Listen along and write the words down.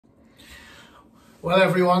Well,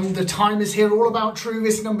 everyone, the time is here. All About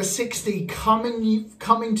Truvis number 60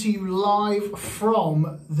 coming to you live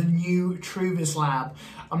from the new TruvisLab.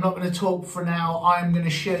 I'm not going to talk for now. I'm going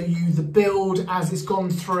to show you the build as it's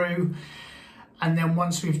gone through. And then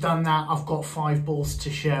once we've done that, I've got 5 balls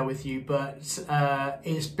to share with you. But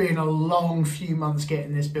it's been a long few months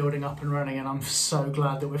getting this building up and running, and I'm so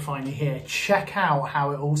glad that we're finally here. Check out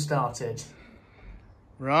how it all started.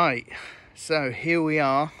 Right, so here we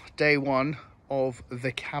are, day one of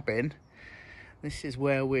the cabin. This is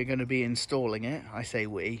where we're going to be installing it. I say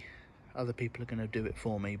we, other people are going to do it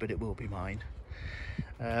for me, but it will be mine.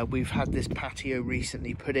 We've had this patio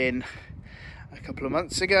recently put in a couple of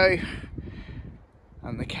months ago,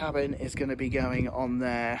 and the cabin is going to be going on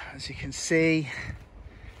there. As you can see,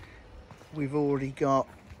 we've already got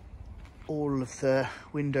all of the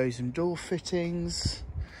windows and door fittings,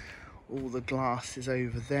 all the glass is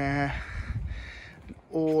over there,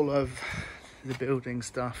 all of the building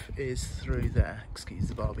stuff is through there. Excuse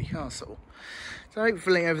the Barbie castle. So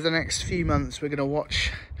hopefully over the next few months we're going to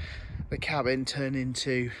watch the cabin turn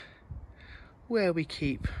into where we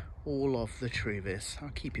keep all of the Truvis. I'll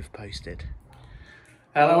keep you posted.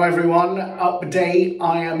 Hello everyone, update.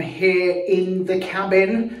 I am here in the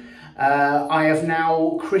cabin. I have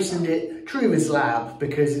now christened it TruvisLab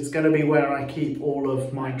because it's going to be where I keep all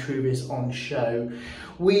of my Truvis on show.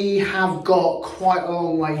 We have got quite a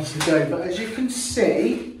long way to go, but as you can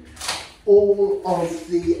see, all of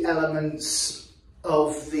the elements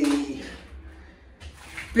of the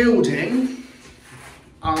building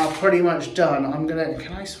are pretty much done.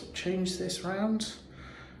 Can I change this round?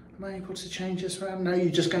 Am I able to change this around? No,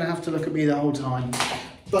 you're just going to have to look at me the whole time.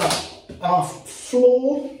 But our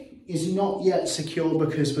floor is not yet secure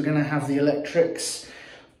because we're going to have the electrics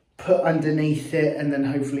put underneath it and then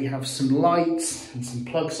hopefully have some lights and some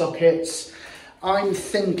plug sockets. I'm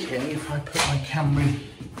thinking, if I put my camera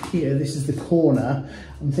here, this is the corner,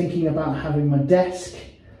 I'm thinking about having my desk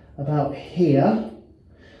about here,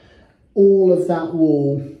 all of that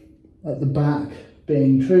wall at the back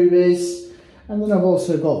being Truvis. And then I've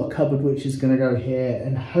also got a cupboard which is going to go here,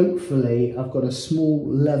 and hopefully I've got a small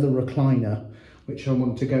leather recliner which I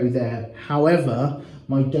want to go there. However,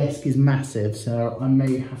 my desk is massive, so I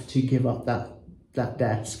may have to give up that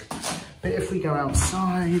desk. But if we go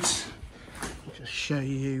outside, I'll just show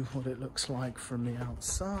you what it looks like from the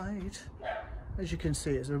outside. As you can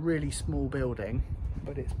see, it's a really small building,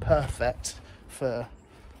 but it's perfect for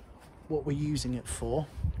what we're using it for,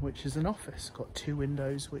 which is an office. Got 2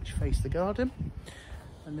 windows which face the garden,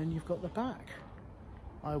 and then you've got the back.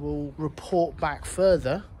 I will report back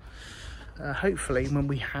further, hopefully when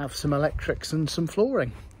we have some electrics and some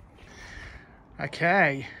flooring.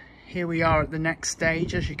 Okay, here we are at the next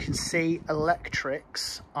stage. As you can see,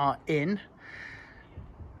 electrics are in.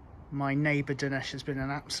 My neighbour Dinesh has been an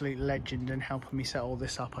absolute legend in helping me set all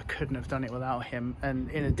this up. I couldn't have done it without him, and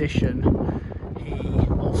in addition, he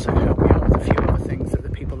also helped me out with a few other things that the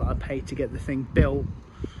people that I paid to get the thing built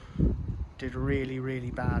did really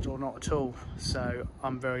bad or not at all. So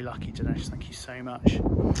I'm very lucky, Dinesh, thank you so much.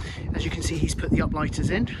 As you can see, he's put the uplighters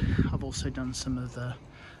in. I've also done some of the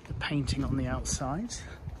painting on the outside.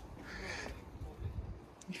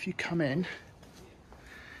 If you come in,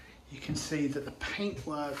 you can see that the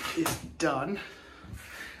paintwork is done.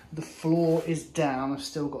 The floor is down. I've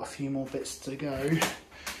still got a few more bits to go.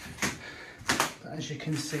 But as you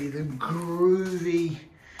can see, the groovy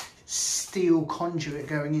steel conduit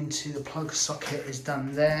going into the plug socket is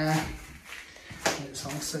done there. And it's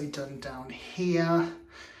also done down here.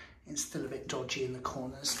 It's still a bit dodgy in the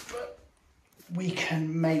corners, but we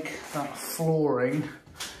can make that flooring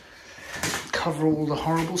cover all the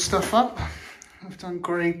horrible stuff up. I've done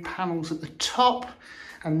grey panels at the top,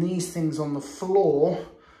 and these things on the floor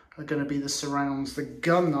are going to be the surrounds. The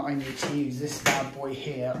gun that I need to use, this bad boy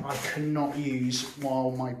here, I cannot use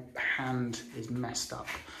while my hand is messed up.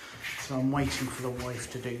 So I'm waiting for the wife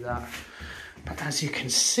to do that. But as you can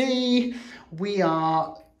see, we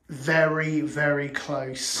are very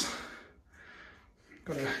close.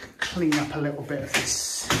 Got to clean up a little bit of this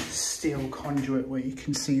steel conduit where you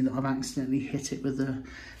can see that I've accidentally hit it with the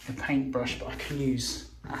paintbrush, but I can use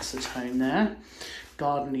acetone there.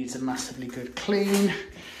 Garden needs a massively good clean,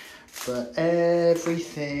 but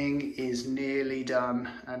everything is nearly done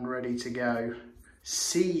and ready to go.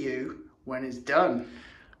 See you when it's done.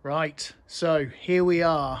 Right, so here we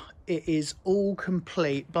are. It is all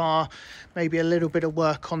complete, bar maybe a little bit of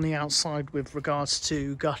work on the outside with regards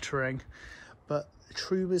to guttering, but the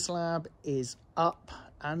TruvisLab is up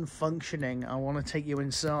and functioning. I want to take you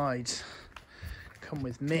inside. Come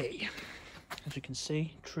with me. As you can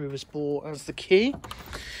see, Truvis bought as the key.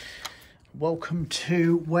 Welcome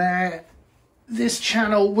to where this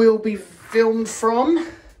channel will be filmed from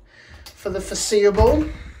for the foreseeable.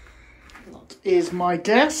 That is my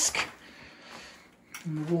desk.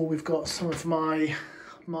 On the wall we've got some of my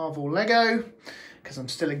Marvel Lego, because I'm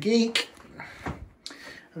still a geek.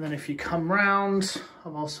 And then if you come round,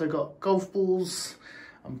 I've also got golf balls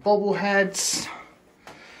and bobbleheads.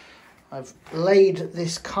 I've laid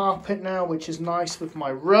this carpet now, which is nice, with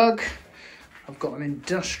my rug. I've got an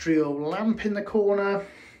industrial lamp in the corner.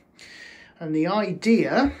 And the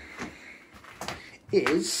idea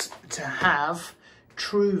is to have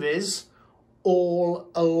Truvis all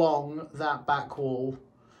along that back wall.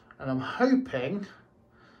 And I'm hoping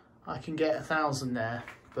I can get 1,000 there,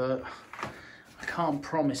 but I can't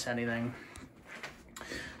promise anything.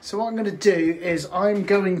 So what I'm going to do is I'm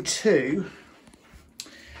going to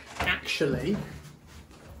actually,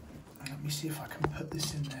 let me see if I can put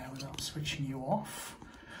this in there without switching you off.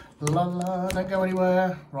 La la, don't go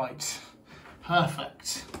anywhere. Right,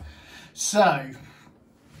 perfect. So,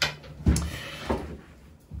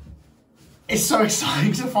 it's so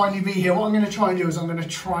exciting to finally be here. What I'm going to try and do is I'm going to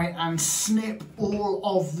try and snip all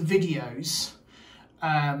of the videos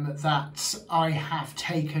that I have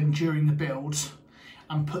taken during the build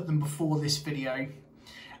and put them before this video.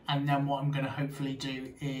 And then what I'm going to hopefully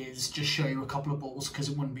do is just show you a couple of balls, because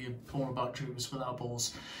it wouldn't be all about Truvis without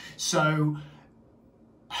balls. So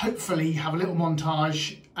hopefully have a little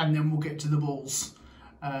montage and then we'll get to the balls.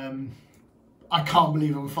 I can't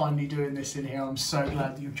believe I'm finally doing this in here. I'm so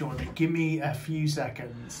glad that you've joined me. Give me a few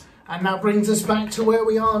seconds. And that brings us back to where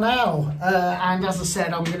we are now. And as I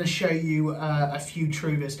said, I'm going to show you a few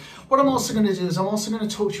Truvis. What I'm also going to do is I'm also going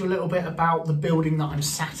to talk to you a little bit about the building that I'm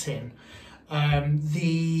sat in.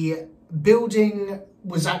 The building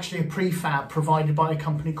was actually a prefab provided by a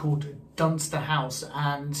company called Dunster House,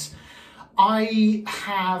 and I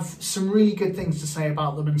have some really good things to say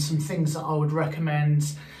about them and some things that I would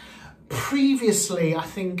recommend. Previously, I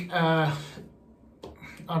think, I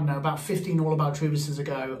don't know, about 15 All About Truvises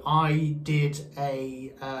ago, I did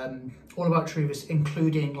a All About Truvis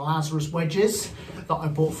including Lazarus wedges that I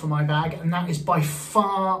bought for my bag, and that is by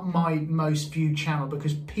far my most viewed channel,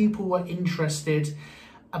 because people were interested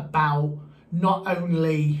about not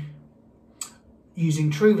only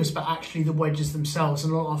using Truvis but actually the wedges themselves,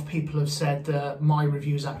 and a lot of people have said that my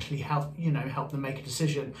reviews actually help them make a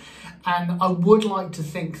decision. And I would like to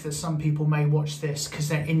think that some people may watch this because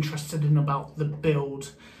they're interested in about the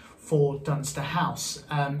build for Dunster House,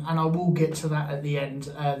 and I will get to that at the end.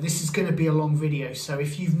 This is going to be a long video, so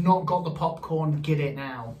if you've not got the popcorn, get it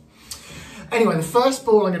now. Anyway, the first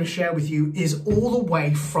ball I'm going to share with you is all the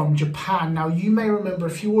way from Japan. Now, you may remember a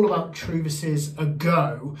few All About Truvises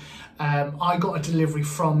ago, I got a delivery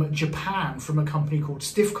from Japan from a company called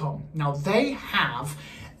Stiffcom. Now, they have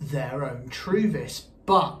their own Truvis,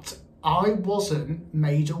 but I wasn't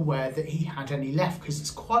made aware that he had any left, because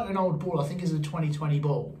it's quite an old ball. I think it's a 2020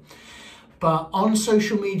 ball. But on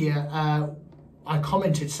social media, I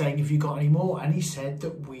commented saying, have you got any more? And he said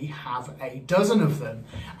that we have a dozen of them.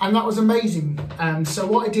 And that was amazing. So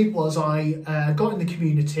what I did was I got in the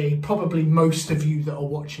community, probably most of you that are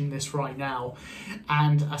watching this right now,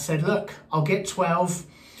 and I said, look, I'll get 12.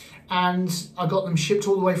 And I got them shipped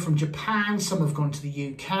all the way from Japan. Some have gone to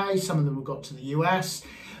the UK, some of them have got to the US.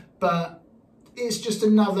 But it's just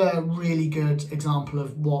another really good example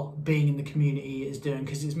of what being in the community is doing,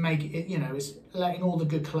 because it's making it, it's letting all the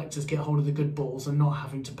good collectors get hold of the good balls and not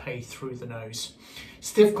having to pay through the nose.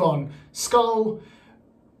 Stiffcon skull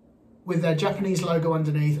with their Japanese logo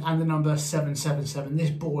underneath and the number 777.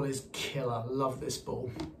 This ball is killer. Love this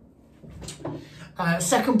ball.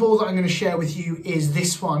 Second ball that I'm going to share with you is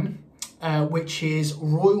this one. Which is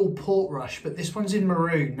Royal Portrush, but this one's in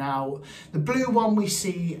maroon. Now, the blue one we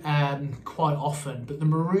see quite often, but the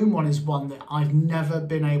maroon one is one that I've never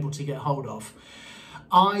been able to get hold of.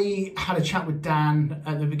 I had a chat with Dan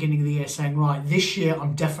at the beginning of the year saying, right, this year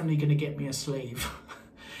I'm definitely going to get me a sleeve.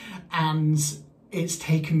 And it's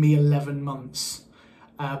taken me 11 months.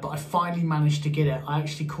 But I finally managed to get it. I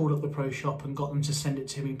actually called up the pro shop and got them to send it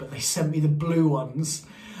to me, but they sent me the blue ones.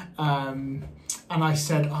 And I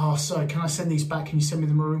said, oh, sorry, can I send these back? Can you send me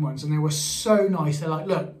the maroon ones? And they were so nice. They're like,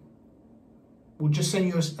 look, we'll just send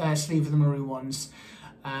you a sleeve of the maroon ones.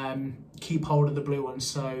 Keep hold of the blue ones.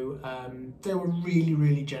 So they were really,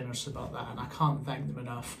 really generous about that, and I can't thank them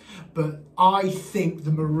enough. But I think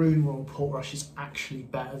the maroon Royal Portrush is actually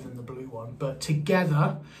better than the blue one. But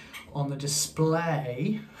together on the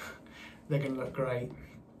display, they're going to look great.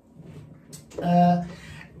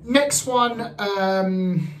 Next one,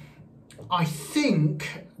 I think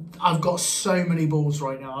I've got so many balls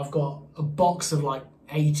right now. I've got a box of like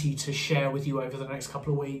 80 to share with you over the next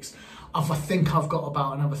couple of weeks. I think I've got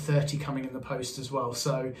about another 30 coming in the post as well.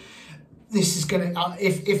 So this is going to,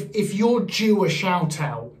 if you're due a shout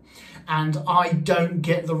out and I don't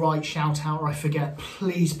get the right shout out or I forget,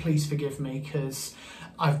 please forgive me, because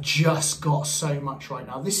I've just got so much right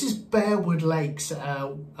now. This is Bearwood Lakes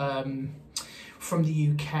from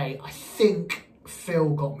the UK. I think Phil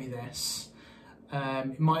got me this.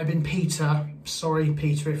 It might have been Peter. Sorry,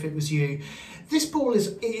 Peter, if it was you. This ball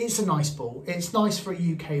it's a nice ball. It's nice for a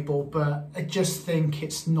UK ball, but I just think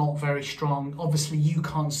it's not very strong. Obviously, you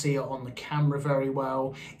can't see it on the camera very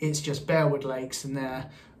well. It's just Bearwood Lakes, and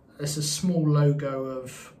there's a small logo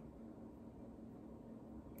of...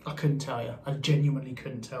 I couldn't tell you. I genuinely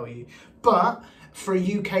couldn't tell you. But for a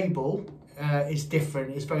UK ball, it's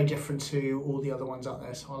different. It's very different to all the other ones out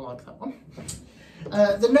there, so I like that one.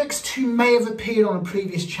 The next two may have appeared on a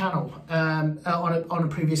previous channel, on a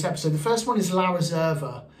previous episode. The first one is La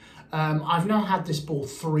Reserva. I've now had this ball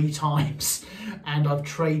 3 times and I've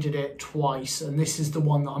traded it twice, and this is the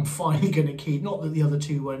one that I'm finally going to keep. Not that the other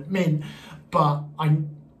two weren't mint, but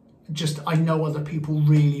I know other people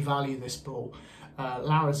really value this ball.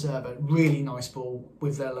 La Reserva, really nice ball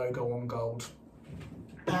with their logo on gold.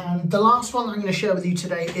 And the last one that I'm going to share with you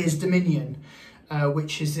today is Dominion,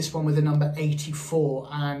 which is this one with the number 84.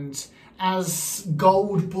 And as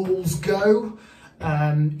gold balls go,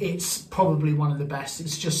 it's probably one of the best.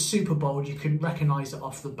 It's just super bold. You can recognise it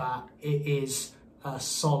off the bat. It is a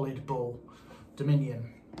solid ball.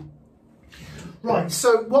 Dominion. Right,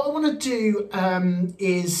 so what I want to do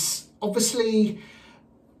is, obviously,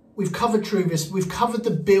 we've covered Truvis. We've covered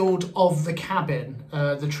the build of the cabin,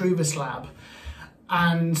 the TruvisLab.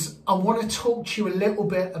 And I want to talk to you a little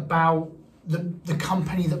bit about the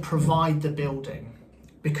company that provide the building,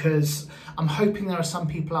 because I'm hoping there are some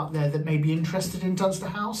people out there that may be interested in Dunster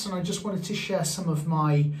House, and I just wanted to share some of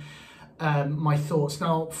my my thoughts.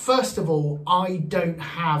 Now, first of all, I don't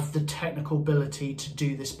have the technical ability to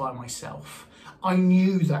do this by myself. I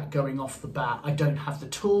knew that going off the bat. I don't have the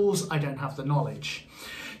tools, I don't have the knowledge.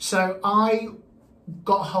 So I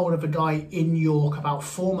got hold of a guy in York about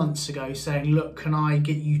 4 months ago saying, look, can I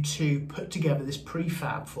get you to put together this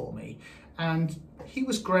prefab for me? And he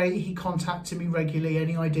was great. He contacted me regularly,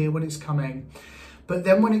 any idea when it's coming. But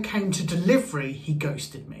then when it came to delivery, he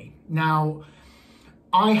ghosted me. Now,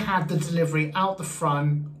 I had the delivery out the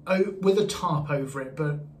front with a tarp over it,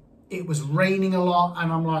 but it was raining a lot,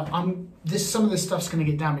 and I'm like, some of this stuff's going to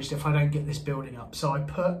get damaged if I don't get this building up. So I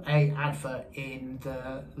put a advert in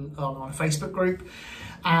on a Facebook group,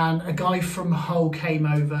 and a guy from Hull came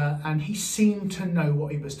over, and he seemed to know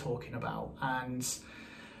what he was talking about. And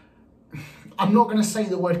I'm not going to say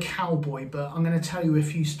the word cowboy, but I'm going to tell you a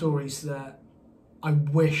few stories that I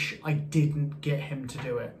wish I didn't get him to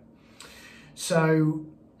do it. So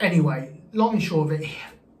anyway, long and short of it,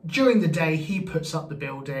 during the day, he puts up the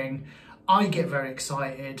building. I get very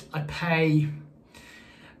excited. I pay.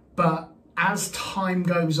 But as time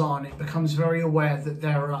goes on, it becomes very aware that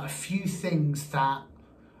there are a few things that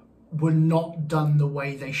were not done the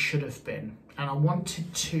way they should have been. And I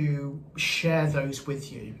wanted to share those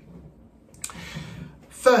with you.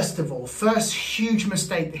 First of all, first huge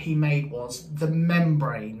mistake that he made was the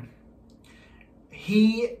membrane.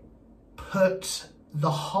 He put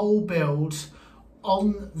the whole build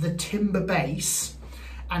on the timber base,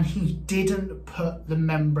 and he didn't put the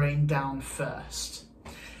membrane down first.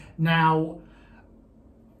 Now,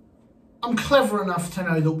 I'm clever enough to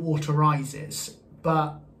know that water rises,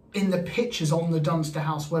 but in the pictures on the Dunster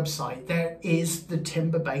House website, there is the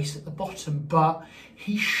timber base at the bottom, but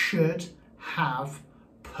he should have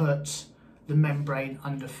put the membrane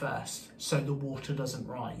under first so the water doesn't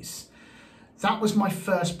rise. That was my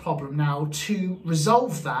first problem. Now, to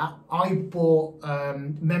resolve that, I bought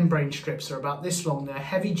membrane strips. They're about this long, they're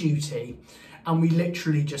heavy duty, and we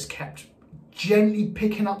literally just kept gently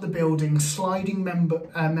picking up the building, sliding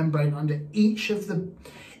membrane under each of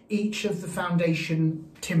the foundation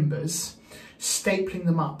timbers, stapling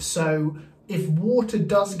them up. So if water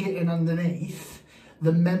does get in underneath,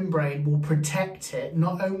 the membrane will protect it,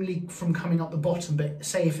 not only from coming up the bottom, but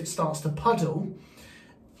say if it starts to puddle,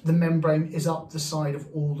 the membrane is up the side of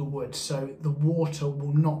all the wood, so the water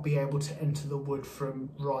will not be able to enter the wood from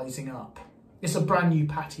rising up. It's a brand new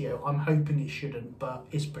patio. I'm hoping it shouldn't, but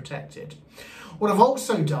it's protected. What I've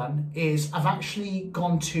also done is I've actually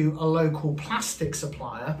gone to a local plastic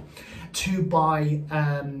supplier to buy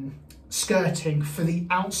skirting for the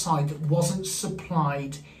outside that wasn't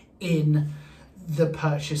supplied in the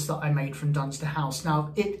purchase that I made from Dunster House.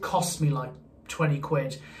 Now, it cost me like 20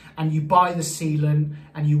 quid, and you buy the sealant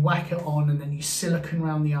and you whack it on, and then you silicone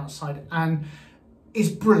around the outside. And is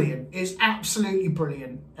brilliant. It's absolutely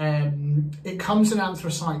brilliant. It comes in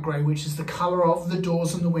anthracite grey, which is the colour of the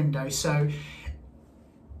doors and the windows, so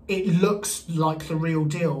it looks like the real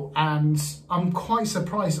deal, and I'm quite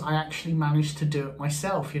surprised I actually managed to do it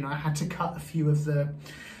myself. You know, I had to cut a few of the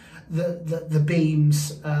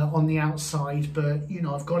beams on the outside, but you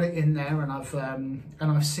know, I've got it in there, and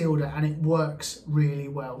I've sealed it, and it works really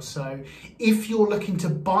well. So if you're looking to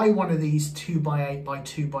buy one of these 2x8 by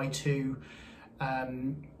 2x2,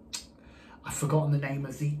 I've forgotten the name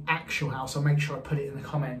of the actual house, I'll make sure I put it in the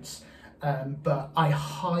comments, but I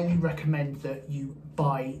highly recommend that you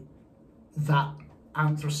buy that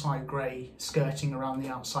anthracite grey skirting around the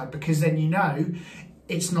outside, because then you know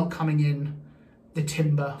it's not coming in the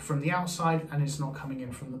timber from the outside and it's not coming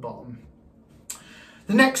in from the bottom.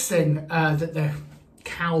 The next thing that the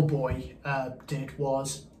cowboy did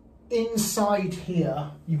was inside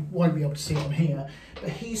here, you won't be able to see it on here, but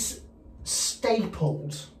he's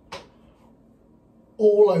stapled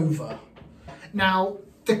all over. Now,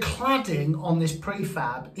 the cladding on this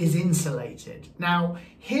prefab is insulated. Now,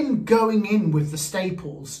 him going in with the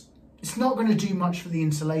staples, it's not going to do much for the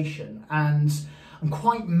insulation, and I'm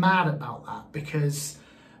quite mad about that, because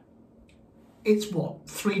it's what,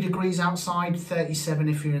 3 degrees outside, 37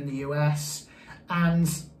 if you're in the US, and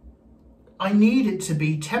I need it to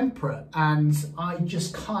be temperate, and I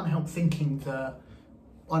just can't help thinking that,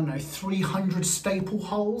 I don't know, 300 staple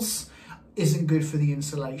holes isn't good for the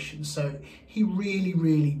insulation. So he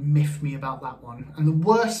really miffed me about that one. And the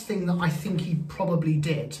worst thing that I think he probably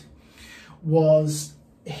did was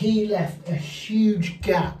he left a huge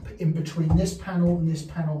gap in between this panel and this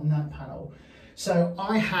panel and that panel. So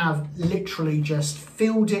I have literally just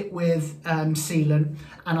filled it with sealant,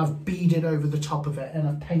 and I've beaded over the top of it, and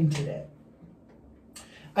I've painted it.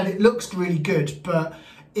 And it looks really good, but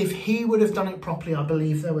if he would have done it properly, I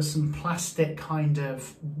believe there was some plastic kind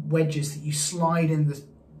of wedges that you slide in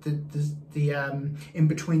in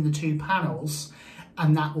between the two panels,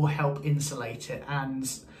 and that will help insulate it. And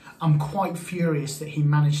I'm quite furious that he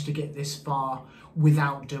managed to get this far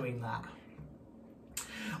without doing that.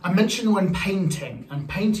 I mentioned when painting, and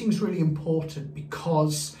painting's really important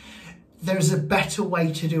because there's a better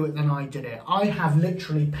way to do it than I did it. I have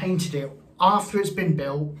literally painted it after it's been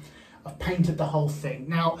built. I've painted the whole thing.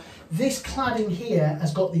 Now, this cladding here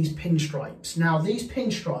has got these pinstripes. Now, these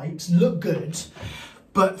pinstripes look good,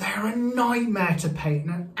 but they're a nightmare to paint,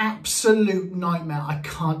 an absolute nightmare. I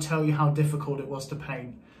can't tell you how difficult it was to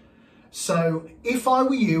paint. So if I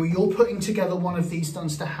were you, you're putting together one of these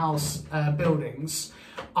Dunster House buildings,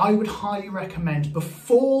 I would highly recommend,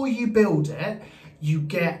 before you build it, you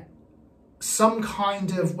get some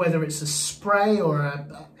kind of, whether it's a spray or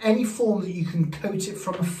any form that you can coat it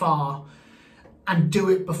from afar, and do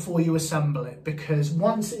it before you assemble it, because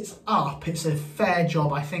once it's up, it's a fair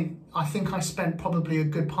job. I think I spent probably a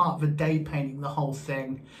good part of a day painting the whole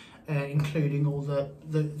thing, including all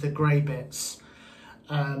the grey bits.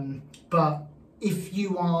 But if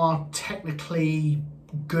you are technically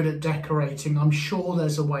good at decorating, I'm sure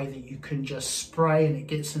there's a way that you can just spray and it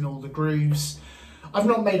gets in all the grooves. I've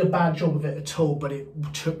not made a bad job of it at all, but it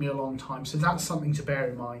took me a long time, so that's something to bear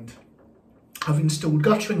in mind. I've installed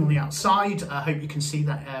guttering on the outside. I hope you can see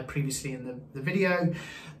that previously in the video.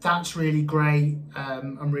 That's really great.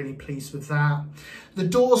 I'm really pleased with that. The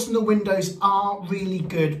doors and the windows are really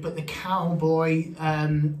good, but the cowboy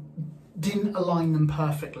didn't align them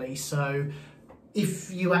perfectly. So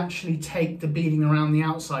if you actually take the beading around the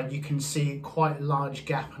outside, you can see quite a large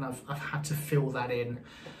gap, and I've had to fill that in.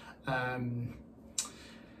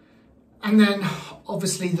 And then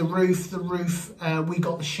obviously the roof, we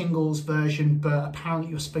got the shingles version, but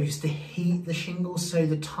apparently you're supposed to heat the shingles so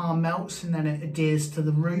the tar melts and then it adheres to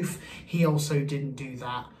the roof. He also didn't do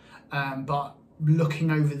that. But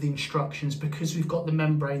looking over the instructions, because we've got the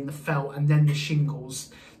membrane, the felt, and then the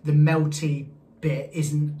shingles, the melty bit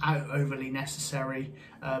isn't overly necessary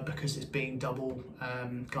because it's being double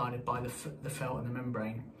guided by the felt and the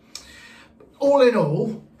membrane. All in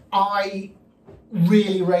all, I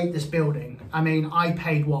really rate this building. I mean, I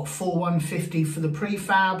paid what, $4,150 for the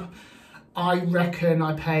prefab. I reckon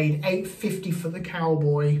I paid $850 for the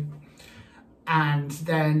cowboy, and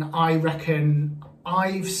then I reckon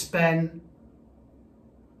I've spent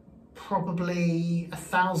probably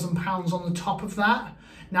 £1,000 on the top of that.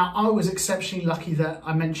 Now, I was exceptionally lucky that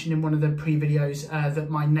I mentioned in one of the pre-videos that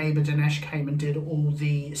my neighbour Dinesh came and did all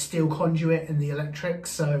the steel conduit and the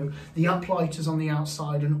electrics. So the uplighters on the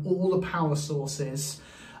outside and all the power sources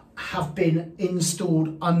have been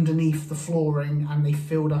installed underneath the flooring, and they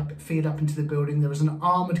feed up into the building. There was an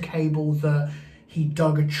armoured cable that he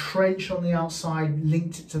dug a trench on the outside,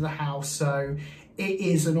 linked it to the house. So it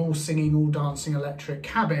is an all singing, all dancing electric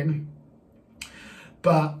cabin.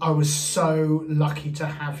 But I was so lucky to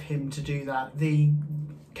have him to do that. The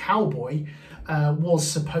cowboy was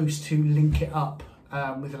supposed to link it up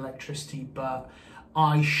with electricity, but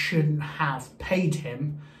I shouldn't have paid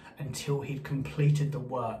him until he'd completed the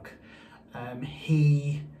work.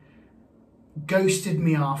 He ghosted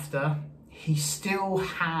me after. He still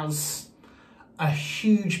has a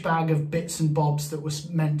huge bag of bits and bobs that was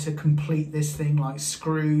meant to complete this thing, like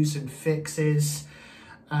screws and fixes,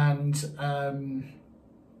 and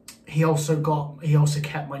he also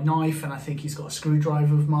kept my knife, and I think he's got a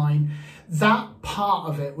screwdriver of mine. That part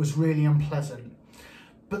of it was really unpleasant.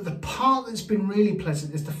 But the part that's been really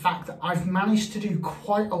pleasant is the fact that I've managed to do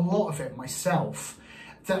quite a lot of it myself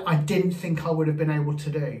that I didn't think I would have been able to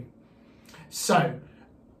do. So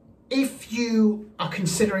if you are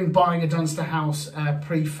considering buying a Dunster House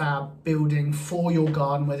prefab building for your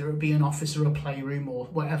garden, whether it be an office or a playroom or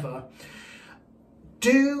whatever,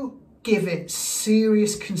 do give it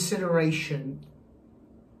serious consideration.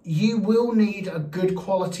 You will need a good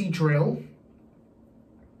quality drill.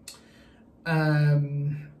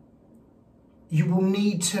 You will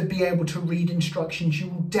need to be able to read instructions. You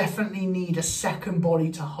will definitely need a second body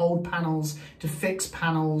to hold panels, to fix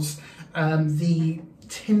panels. The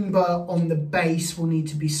timber on the base will need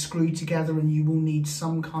to be screwed together, and you will need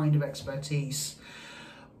some kind of expertise.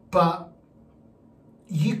 But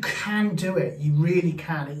you can do it. You really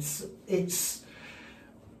can. It's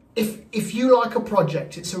if you like a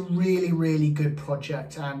project, it's a really, really good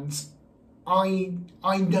project. And I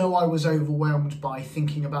know I was overwhelmed by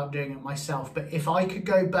thinking about doing it myself, but if I could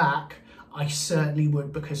go back, I certainly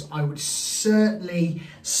would, because I would certainly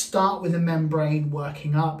start with a membrane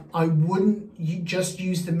working up. I wouldn't just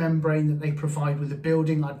use the membrane that they provide with the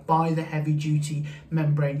building. I'd buy the heavy duty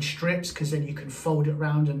membrane strips, because then you can fold it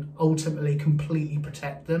around and ultimately completely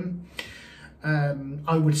protect them.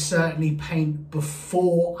 I would certainly paint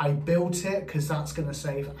before I built it, because that's going to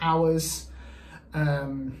save hours.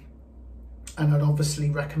 And I'd obviously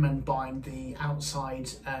recommend buying the outside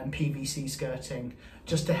PVC skirting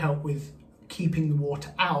just to help with keeping the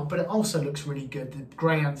water out, but it also looks really good. The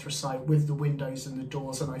grey anthracite with the windows and the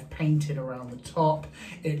doors, and I've painted around the top.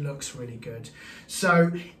 It looks really good.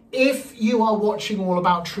 So if you are watching All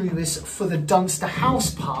About Truvis for the Dunster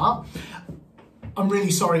House part, I'm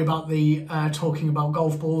really sorry about the talking about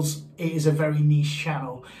golf balls. It is a very niche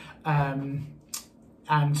channel,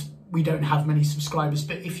 and we don't have many subscribers.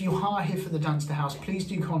 But if you are here for the Dunster House, please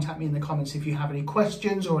do contact me in the comments if you have any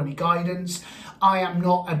questions or any guidance. I am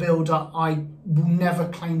not a builder. I will never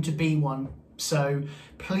claim to be one. So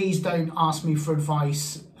please don't ask me for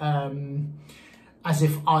advice as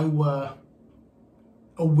if I were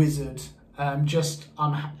a wizard.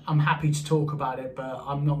 I'm happy to talk about it, but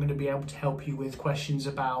I'm not going to be able to help you with questions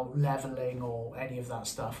about leveling or any of that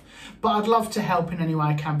stuff. But I'd love to help in any way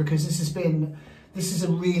I can, because this is a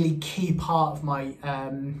really key part of my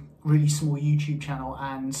really small YouTube channel,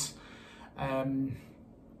 and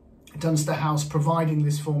Dunster House providing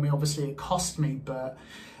this for me, obviously it cost me, but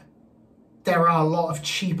there are a lot of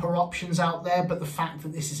cheaper options out there. But the fact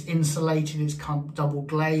that this is insulated, it's double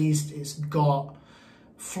glazed, it's got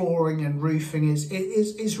flooring and roofing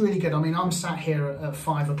is really good. I mean, I'm sat here at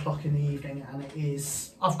 5 o'clock in the evening, and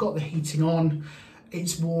I've got the heating on.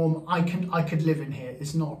 It's warm. I could live in here.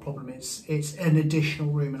 It's not a problem. It's an additional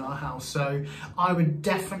room in our house. So I would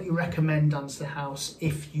definitely recommend Dunster House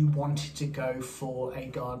if you wanted to go for a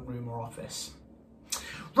garden room or office.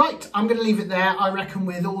 Right, I'm going to leave it there. I reckon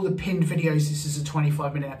with all the pinned videos, this is a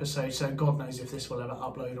 25-minute episode, so God knows if this will ever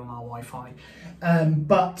upload on our Wi-Fi.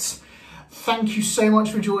 But thank you so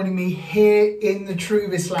much for joining me here in the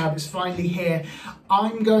TruvisLab. It's finally here.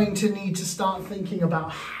 I'm going to need to start thinking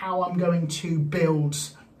about how I'm going to build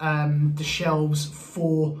the shelves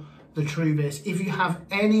for the Truvis. If you have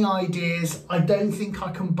any ideas, I don't think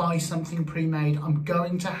I can buy something pre-made. I'm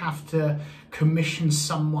going to have to commission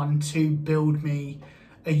someone to build me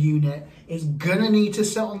a unit. It's gonna need to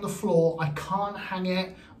sit on the floor. I can't hang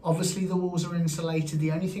it. Obviously the walls are insulated.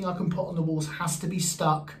 The only thing I can put on the walls has to be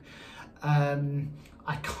stuck.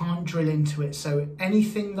 I can't drill into it, so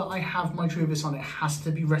anything that I have my Truvis on, it has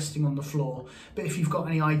to be resting on the floor. But if you've got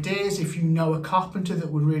any ideas, if you know a carpenter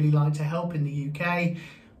that would really like to help in the UK,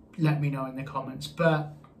 let me know in the comments.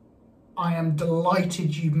 But I am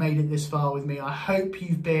delighted you've made it this far with me. I hope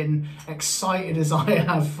you've been excited as I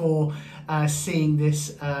have for seeing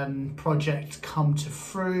this project come to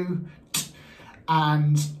fruit,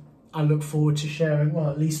 and I look forward to sharing, well,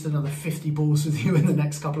 at least another 50 balls with you in the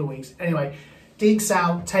next couple of weeks. Anyway, Deeks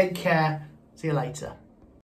out, take care, see you later.